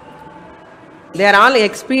 They are all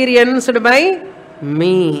experienced by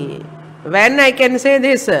me. When I can say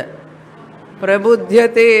this?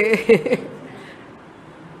 Prabudhyate.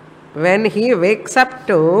 When he wakes up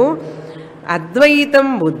to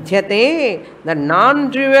Advaitam Budhyate, the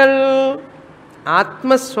non-dual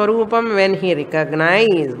Atma Swarupam, when he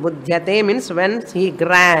recognizes, Budhyate means when he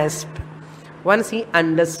grasps, once he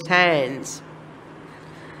understands.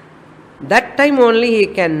 That time only he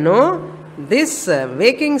can know this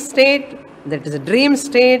waking state, that is a dream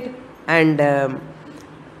state, and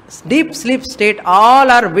deep sleep state, all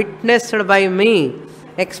are witnessed by me,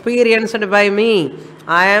 experienced by me.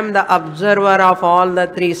 I am the observer of all the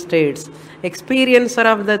three states. Experiencer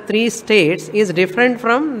of the three states is different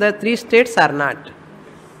from the three states or not.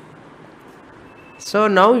 So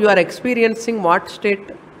now you are experiencing what state?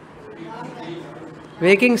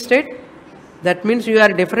 Waking state. That means you are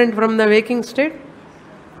different from the waking state.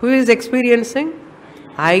 Who is experiencing?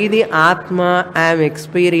 I, the Atma, am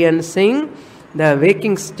experiencing the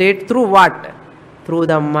waking state through what? Through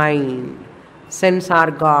the mind, sense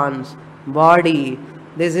organs, body.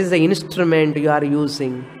 This is the instrument you are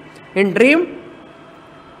using. In dream,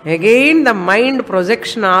 again the mind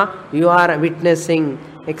projection you are witnessing,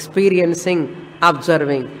 experiencing,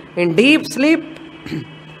 observing. In deep sleep,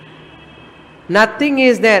 nothing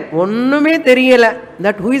is there. Onnume theriyala.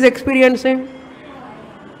 That who is experiencing?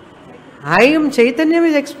 I am Chaitanya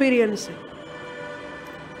is experiencing.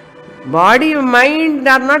 Body, mind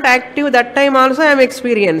are not active. That time also I am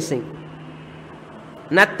experiencing.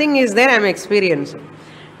 Nothing is there, I am experiencing.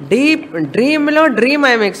 Deep dream lo dream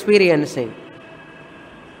I am experiencing.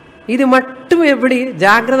 Idu mattum eppadi?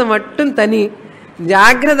 Jagrada mattum tani.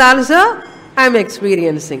 Jagrada also I am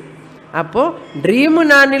experiencing. Appo dream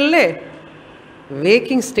nanille.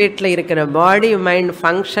 Waking state la irukra body mind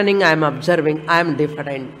functioning I am observing. I am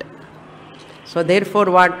different. So therefore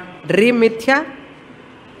what? Dream mithya.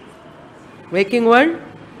 Waking world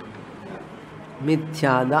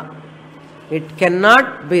mithyada. It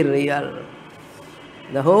cannot be real.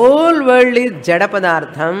 The whole world is jada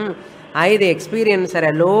padartham. I, the experiencer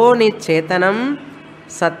alone, is chetanam,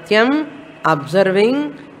 satyam,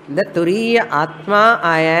 observing the turiya atma.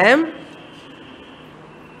 I am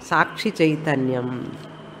sakshi chaitanyam.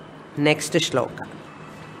 Next shloka.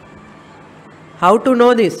 How to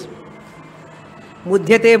know this?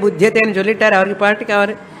 Budhyate and jolitar avari party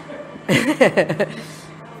kavari.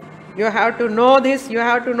 You have to know this, you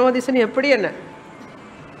have to know this in eppadi.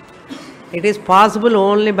 It is possible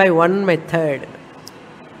only by one method.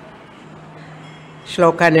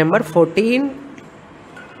 Shloka number 14.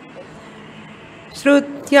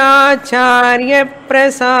 Shrutyacharya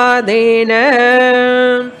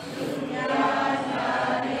prasadena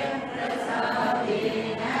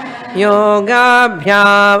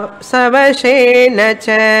yogabhyasavashena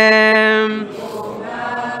cha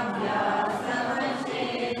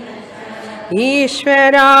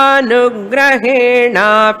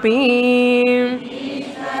Ishvaranugrahenapi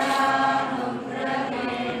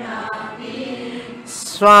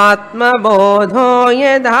Swatma bodho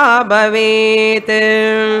yadha bhavet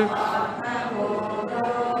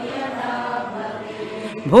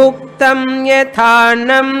Bhuktam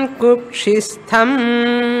yathanam kukshitham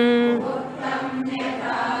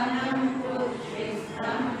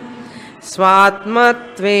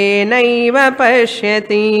Swatmatvenaiva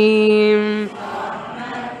pashyati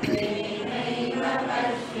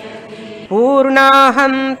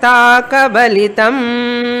Purnahanta kabalitam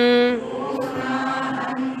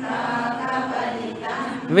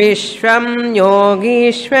Vishvam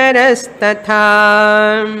yogishvarastatha.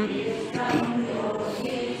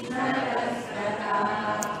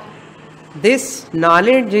 This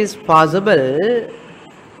knowledge is possible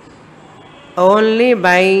only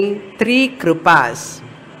by three kripas.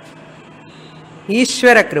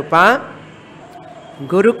 Ishvara kripa,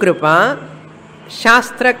 Guru kripa,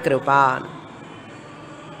 Shastra kripa.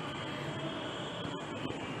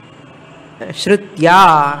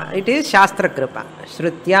 Shrutya, it is Shastra kripa.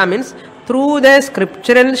 Shrutya means through the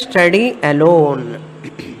scriptural study alone.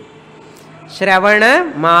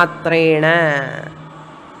 Shravana matrena.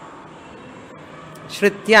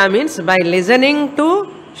 Shrutya means by listening to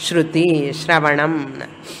Shruti, Shravanam.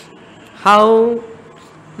 How?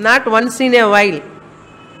 Not once in a while.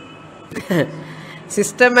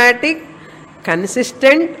 Systematic,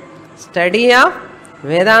 consistent study of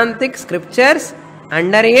Vedantic scriptures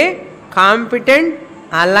under a competent,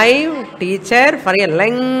 alive teacher for a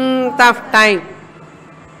length of time.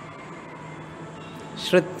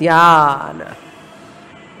 Shrutya.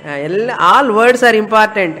 All words are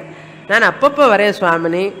important. Nan appappa vare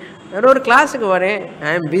Swamini. ஒரு கிளாஸுக்கு வரேன்,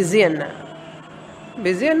 I am busy என்ன.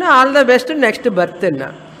 Busy என்ன, all the best, next birth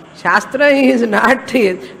என்ன. Shastra is not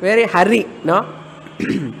very hurry, no.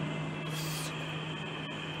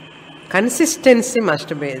 Consistency must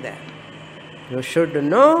be there. You should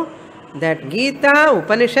know that Gita,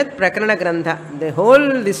 Upanishad, Prakarana Grantha,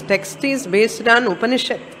 this text is based on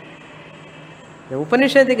Upanishad. The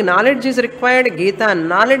Upanishadic knowledge is required, Gita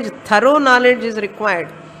knowledge, thorough knowledge is required.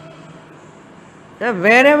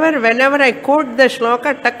 Whenever I quote the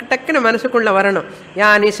shloka, takkana manasukulla varanam.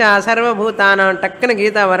 Ya nisha sarva bhutana, takkana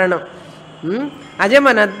Gita varanam.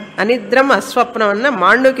 Ajamana anidram aswapnavanna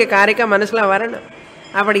mandukya karika manasula varanam.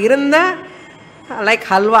 Apadi irunda like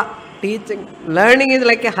halwa. Teaching, learning is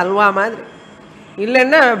like a halwa madri.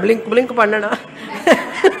 Illenna blink pannana.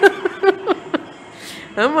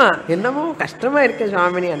 Amma, ennamo kashtamma irukku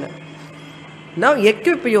Swamini anna. Now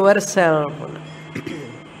equip yourself.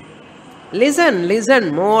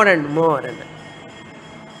 Listen more and more.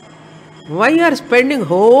 Why you are spending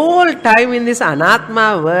whole time in this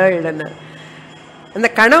anatma world? And the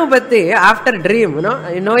Kanavapati, after dream,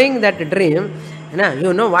 knowing that dream,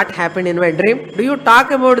 you know what happened in my dream. Do you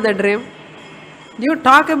talk about the dream? Do you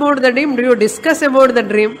talk about the dream? Do you discuss about the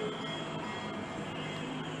dream?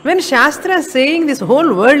 When Shastra is saying this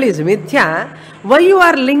whole world is mithya, why you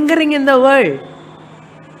are lingering in the world?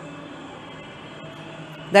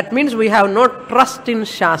 That means we have no trust in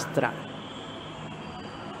Shastra.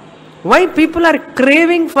 Why people are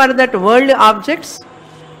craving for that worldly objects?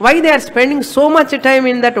 Why they are spending so much time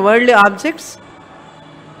in that worldly objects?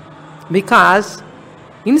 Because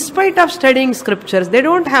in spite of studying scriptures, they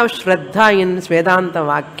don't have Shraddha in Vedanta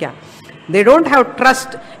Vakya. They don't have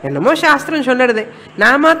trust. Ennamo Shastram sollarde.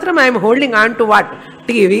 Na matram I am holding on to what?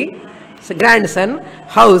 TV, grandson,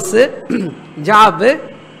 house, job,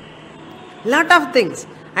 lot of things.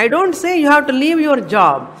 I don't say you have to leave your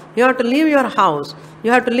job, you have to leave your house,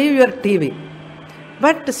 you have to leave your TV.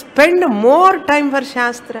 But spend more time for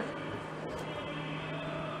Shastra.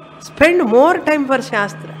 Spend more time for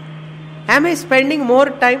Shastra. Am I spending more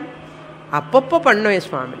time? Appappa pannoye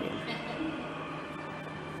Swamini.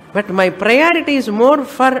 But my priority is more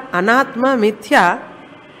for anatma, mithya.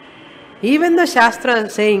 Even the Shastra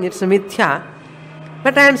is saying it's mithya,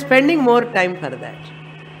 but I am spending more time for that.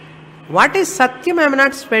 What is Satyam? I am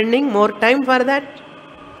not spending more time for that.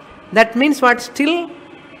 That means what? Still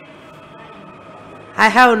I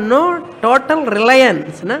have no total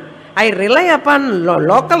reliance. No? I rely upon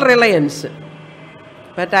local reliance,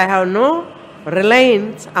 but I have no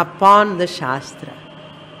reliance upon the Shastra.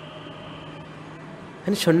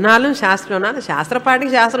 And சொன்னாலும் சாஸ்திரம் சாஸ்திர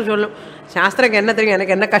பாட்டிக்கு சாஸ்திரம் சொல்லும். சாஸ்திரக்கு என்ன தெரியும்,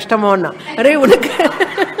 எனக்கு என்ன கஷ்டமோன்னா. அரே உனக்கு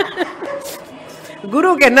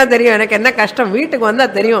குருவுக்கு என்ன தெரியும், எனக்கு என்ன கஷ்டம், வீட்டுக்கு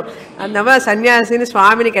வந்தால் தெரியும். அந்த மாதிரி சன்னியாசின்னு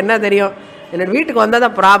சுவாமினிக்கு என்ன தெரியும், என்னோட வீட்டுக்கு வந்தால்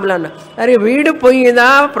தான் ப்ராப்ளம்னு. அரே வீடு பொய்யுதா,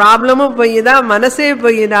 ப்ராப்ளமும் பொய்யுதா, மனசே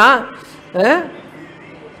பொய்யுதா,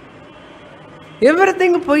 எவ்ரி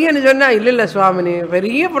திங் பொய்ன்னு சொன்னா இல்லை சுவாமினி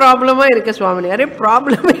பெரிய ப்ராப்ளமா இருக்கு சுவாமினி. அரே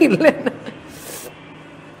ப்ராப்ளமே இல்லை.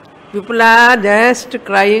 People are just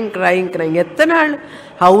crying. எத்தனை நாள்?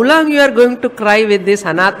 How long you are going to cry with this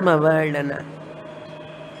anatma world?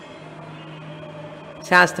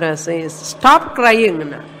 Shastra says, stop crying.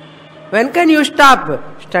 When can you stop?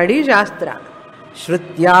 Study Shastra.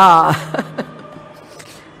 Shrutya.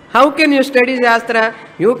 How can you study Shastra?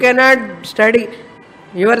 You cannot study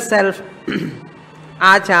yourself.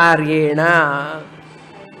 Acharyena.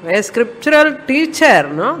 A scriptural teacher,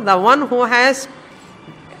 the one who has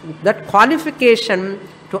that qualification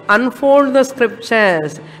to unfold the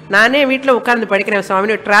scriptures. நானே வீட்டில் உட்கார்ந்து படிக்கிறேன்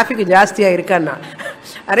சுவாமி, traffic ஜாஸ்தியாக இருக்கான்னா.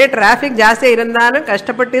 Array traffic ஜாஸ்தியாக இருந்தாலும்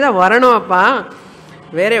கஷ்டப்பட்டு தான் வரணும் அப்பா,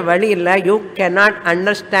 வேற வழி இல்லை. You cannot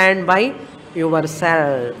understand by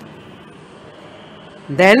yourself.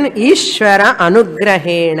 Then Ishvara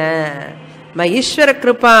Anugrahena. My Ishvara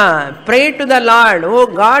Kripa, pray to the Lord. Oh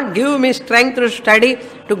God, give me strength to study,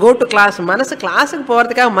 to go to class. மனசு கிளாஸுக்கு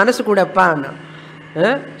போகிறதுக்காக மனசு கூடப்பா.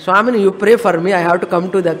 Swamini, you pray for me, I have to come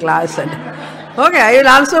to the class. Okay, I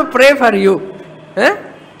will also pray for you.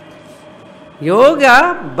 Yoga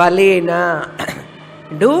balena.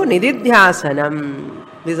 Do nididhyasanam.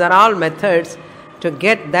 These are all methods to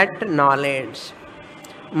get that knowledge.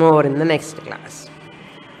 More in the next class.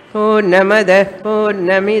 Purnamadah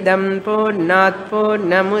purnamidam purnat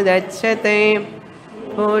purnamudachyate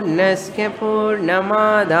purnasya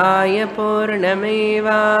purnamadaya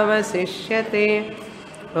purnamevavasishyate.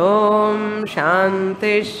 Om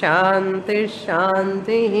Shanti Shanti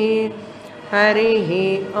Shanti. Harihi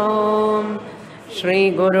Om. Shri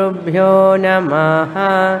Gurubhyo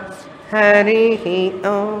Namaha. Harihi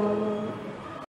Om.